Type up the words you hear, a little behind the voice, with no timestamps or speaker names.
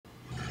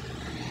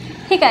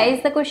Hey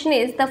guys, the question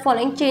is the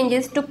following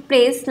changes took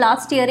place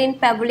last year in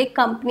Pavolik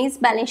Company's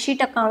balance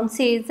sheet account.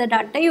 Says the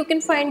data. You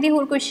can find the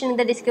whole question in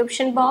the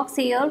description box.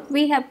 Here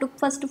we have to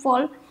first of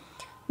all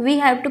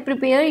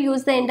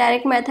use the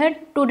indirect method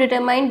to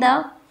determine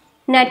the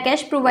net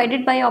cash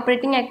provided by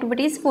operating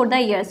activities for the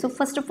year. So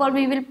first of all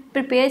we will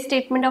prepare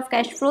statement of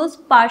cash flows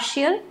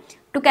partial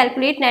to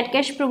calculate net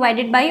cash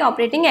provided by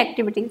operating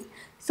activities.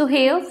 So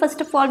here first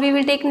of all we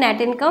will take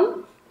net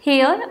income.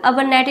 Here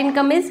our net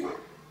income is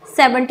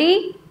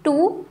 $72.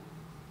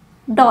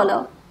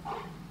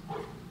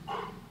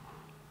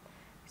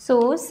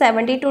 So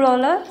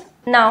 $72.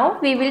 Now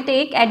we will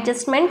take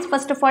adjustments.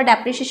 First of all,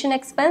 depreciation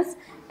expense,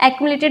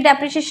 accumulated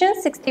depreciation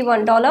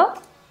 $61.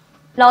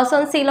 Loss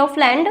on sale of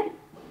land.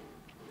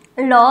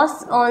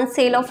 Loss on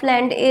sale of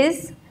land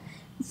is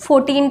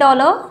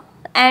 $14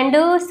 and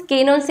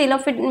gain on sale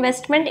of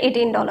investment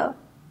 $18.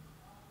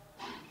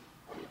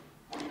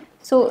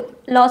 So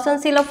loss on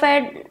sale of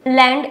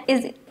land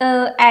is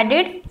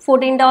added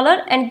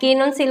 $14 and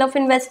gain on sale of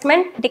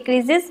investment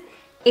decreases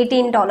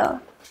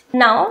 $18.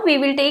 Now we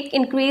will take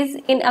increase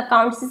in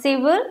accounts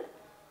receivable.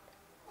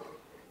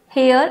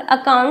 Here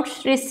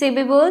accounts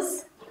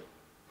receivables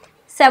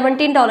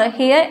 $17.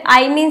 Here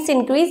I means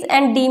increase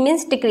and D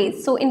means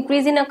decrease. So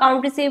increase in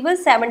account receivable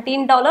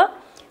 $17,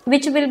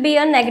 which will be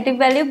a negative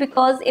value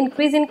because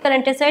increase in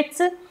current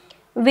assets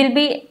will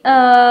be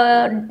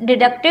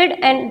deducted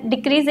and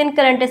decrease in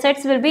current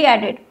assets will be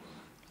added.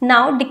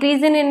 Now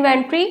decrease in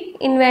inventory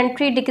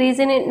decrease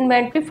in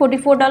inventory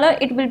 $44,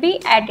 it will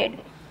be added.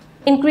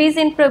 Increase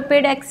in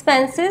prepaid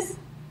expenses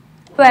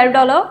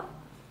 $12,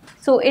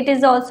 so it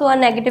is also a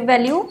negative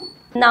value.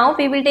 Now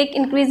we will take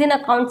increase in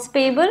accounts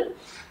payable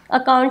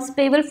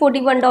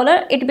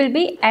 $41, it will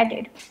be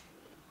added.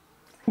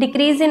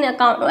 Decrease in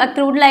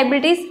accrued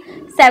liabilities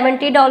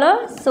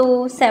 $70,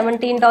 so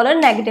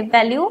 $17 negative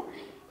value.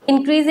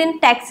 Increase in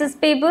taxes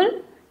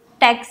payable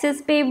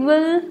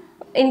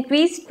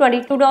increase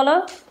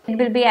 $22, it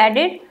will be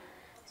added.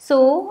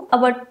 So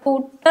our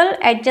total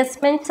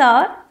adjustments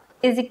are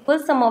is equal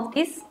sum of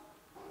these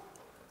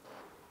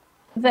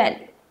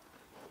value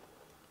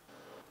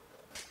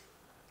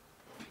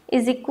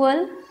is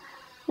equal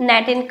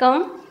net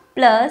income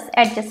plus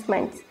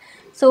adjustments.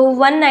 So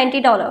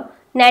 $190.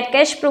 Net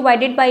cash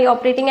provided by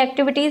operating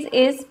activities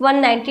is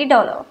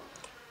 $190.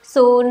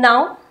 So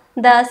now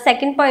the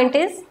second point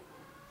is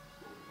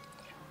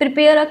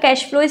prepare a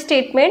cash flow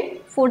statement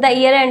for the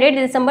year ended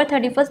December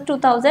 31st,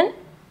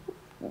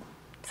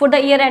 for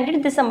the year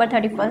ended December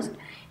 31st.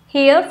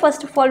 Here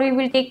first of all we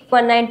will take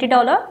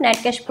 $190 net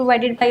cash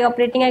provided by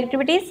operating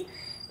activities.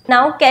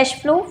 Now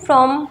cash flow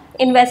from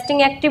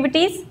investing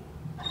activities.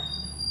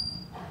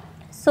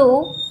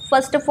 So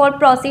first of all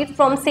proceed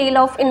from sale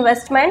of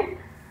investment.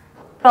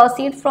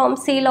 Proceed from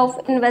sale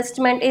of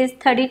investment is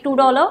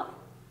 $32.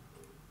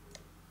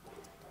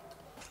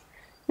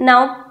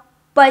 Now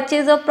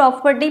purchase of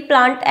property,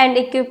 plant and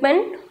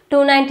equipment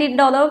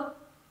 $290,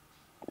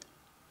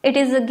 it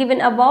is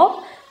given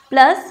above,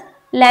 plus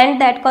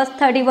land that costs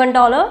 $31,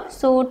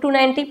 so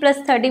 $290 plus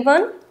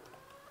 31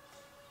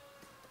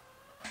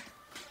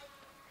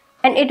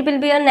 and it will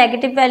be a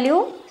negative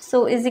value,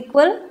 so is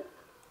equal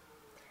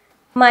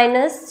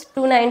minus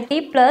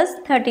 $290 plus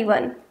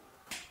 31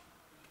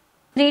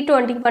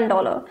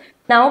 $321.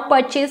 Now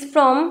purchase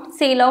from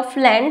sale of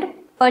land,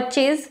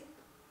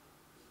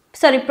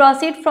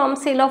 proceed from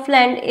sale of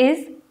land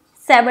is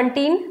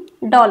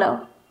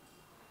 $17,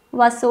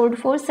 was sold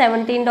for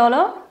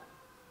 $17,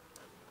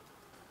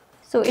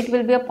 so it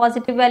will be a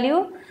positive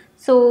value.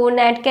 So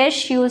net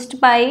cash used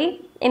by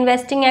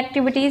investing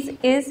activities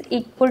is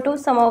equal to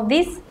sum of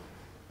this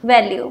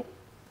value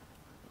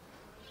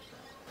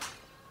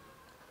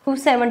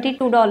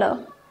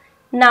 $272.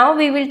 Now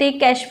we will take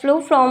cash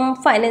flow from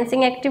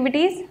financing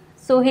activities.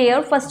 So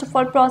here first of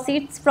all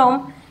proceeds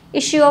from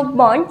issue of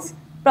bonds.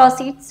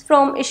 Proceeds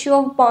from issue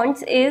of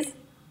bonds is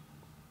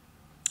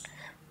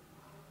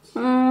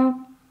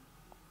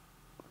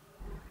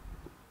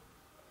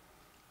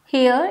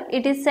here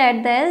it is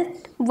said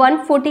that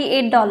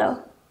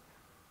 $148.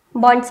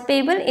 Bonds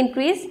payable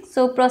increase,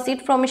 so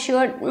proceed from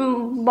issued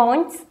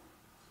bonds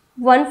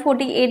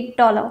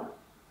 $148.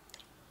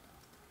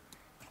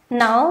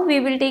 Now we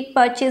will take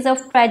purchase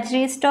of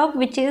treasury stock,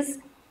 which is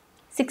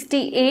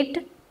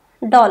 $68.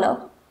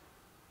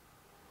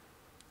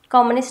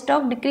 Common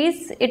stock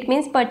decrease, it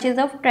means purchase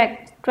of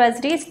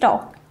treasury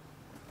stock.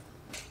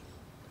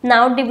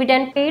 Now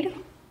dividend paid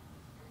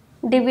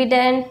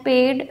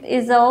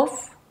is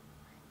of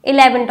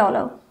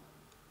 $11.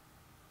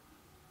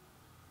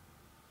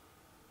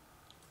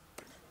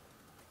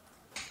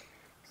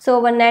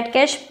 So our net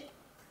cash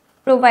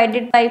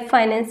provided by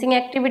financing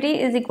activity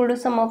is equal to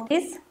sum of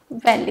this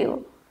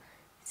value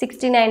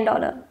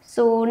 $69.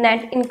 So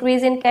net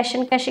increase in cash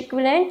and cash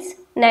equivalents,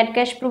 net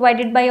cash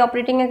provided by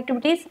operating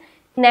activities,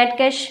 net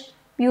cash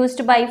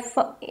used by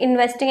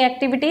investing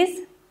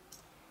activities,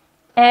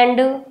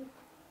 and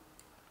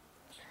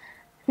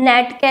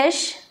net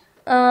cash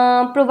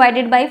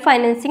provided by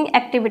financing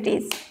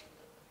activities.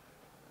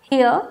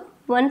 Here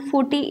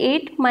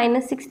 148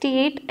 minus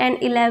 68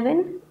 and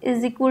 11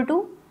 is equal to,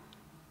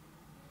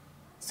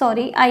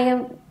 sorry, I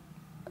have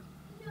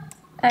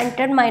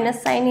entered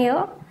minus sign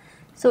here,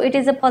 so it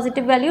is a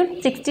positive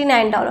value,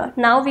 $69.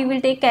 Now we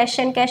will take cash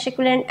and cash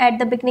equivalent at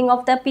the beginning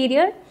of the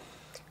period,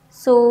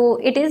 so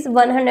it is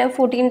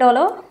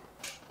 $114,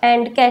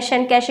 and cash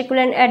and cash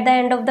equivalent at the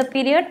end of the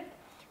period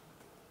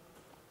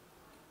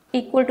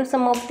equal to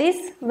sum of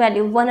this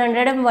value,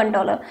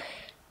 $101.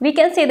 We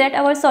can say that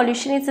our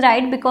solution is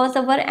right because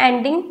our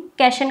ending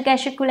cash and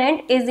cash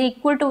equivalent is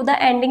equal to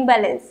the ending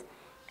balance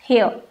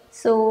here.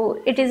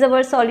 So it is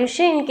our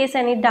solution. In case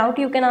any doubt,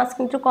 you can ask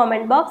me through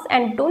comment box,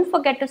 and don't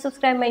forget to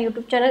subscribe my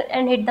YouTube channel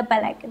and hit the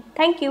bell icon.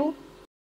 Thank you.